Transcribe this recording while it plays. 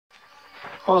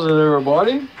How's it,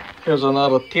 everybody? Here's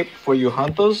another tip for you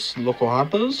hunters, local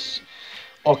hunters,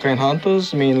 all kind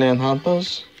hunters, mainland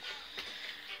hunters.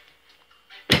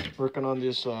 Working on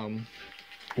this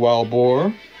wild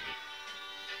boar.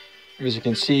 As you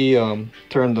can see,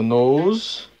 turn the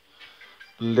nose,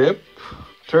 lip.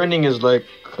 Turning is like,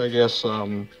 I guess,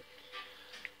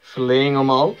 filleting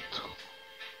them out.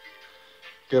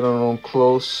 Get them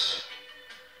close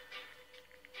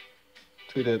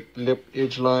to that lip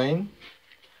edge line.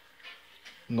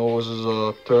 Nose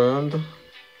is turned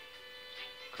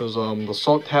because the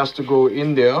salt has to go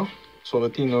in there so the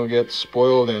thing don't get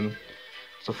spoiled, and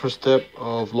it's the first step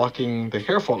of locking the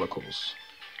hair follicles.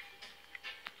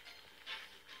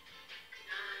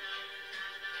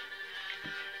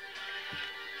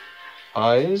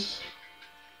 Eyes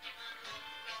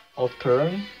all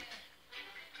turn.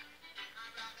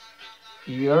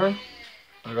 Ear,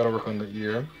 I gotta work on the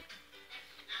ear.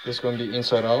 This is gonna be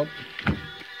inside out.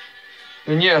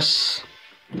 And yes,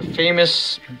 the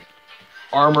famous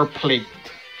armor plate.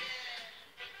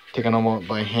 Taking them out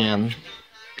by hand.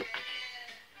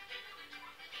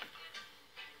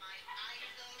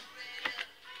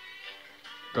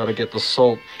 Gotta get the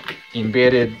salt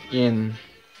embedded in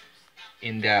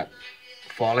that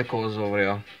follicles over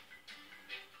there.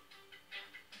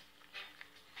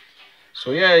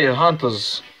 So yeah, you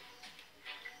hunters,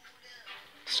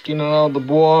 skinning out the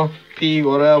boar, pea,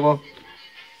 whatever.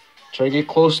 Try to get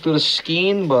close to the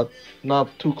skin, but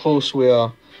not too close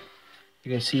where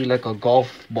you can see like a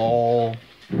golf ball.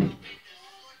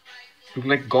 Look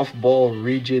like golf ball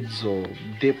rigids or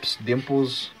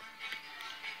dimples.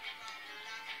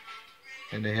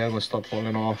 And the hair will start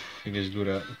falling off. You just do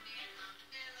that.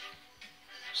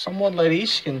 Somewhat like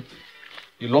this, your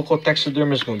local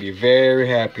taxidermist is gonna be very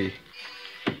happy.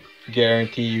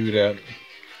 Guarantee you that.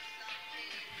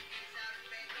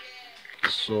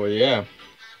 So yeah,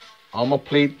 armor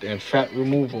plate and fat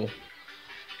removal.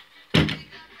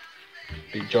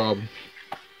 Big job.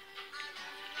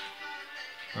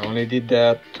 I only did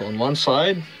that on one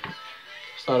side.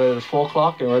 Started at 4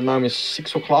 o'clock and right now it's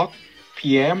 6 o'clock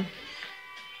p.m.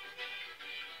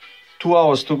 2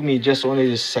 hours took me just only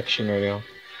this section right now.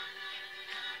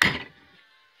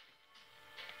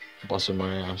 Busting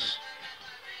my ass.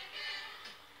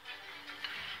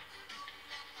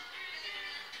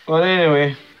 But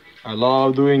anyway, I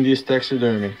love doing this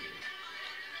taxidermy.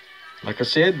 Like I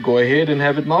said, go ahead and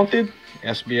have it mounted.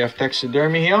 SBF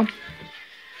Taxidermy here.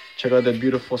 Check out that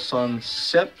beautiful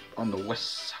sunset on the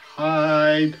west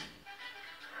side.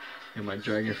 And my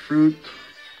dragon fruit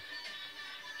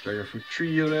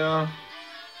tree there.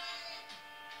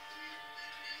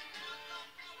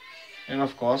 And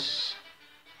of course,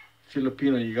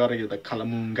 Filipino, you gotta get the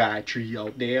Kalamungai tree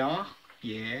out there.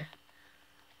 Yeah.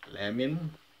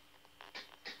 Lemon.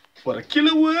 For the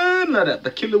killer one, not that,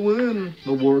 the killer one.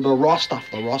 The raw stuff,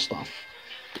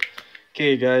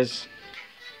 Okay, guys.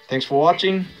 Thanks for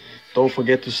watching. Don't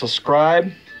forget to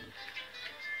subscribe.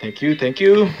 Thank you.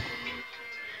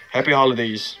 Happy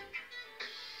holidays.